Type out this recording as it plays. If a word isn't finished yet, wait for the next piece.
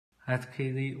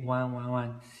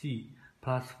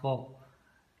SKZ111C-4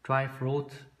 dry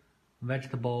fruit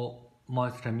vegetable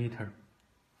moisture meter.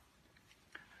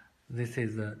 This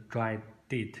is the dry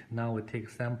date. Now we take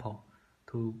sample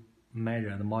to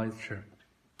measure the moisture.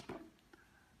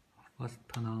 First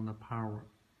turn on the power,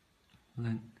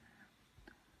 then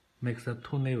mix the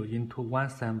two needles into one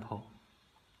sample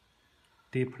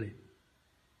deeply.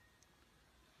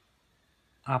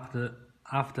 After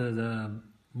the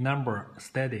number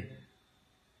steady,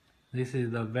 this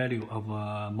is the value of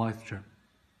moisture,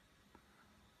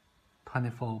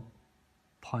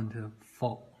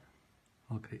 24.4.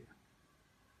 Okay.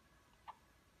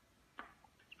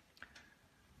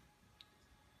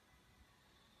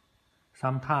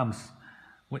 Sometimes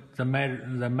the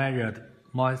measured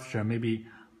moisture may be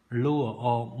lower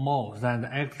or more than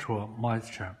the actual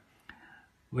moisture.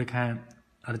 We can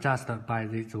adjust by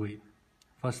this way.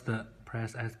 First,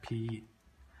 press SPE.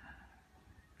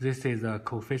 This is the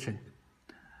coefficient.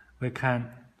 We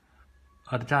can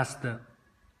adjust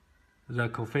the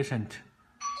coefficient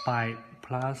by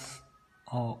plus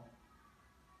or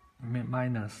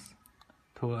minus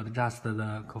to adjust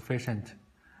the coefficient.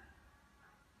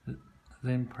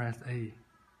 Then press A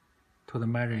to the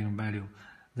measuring value.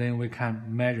 Then we can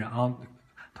measure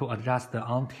to adjust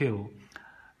until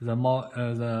the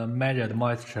measured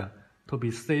moisture to be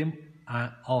same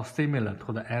or similar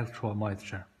to the actual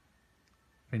moisture.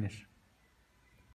 Finish.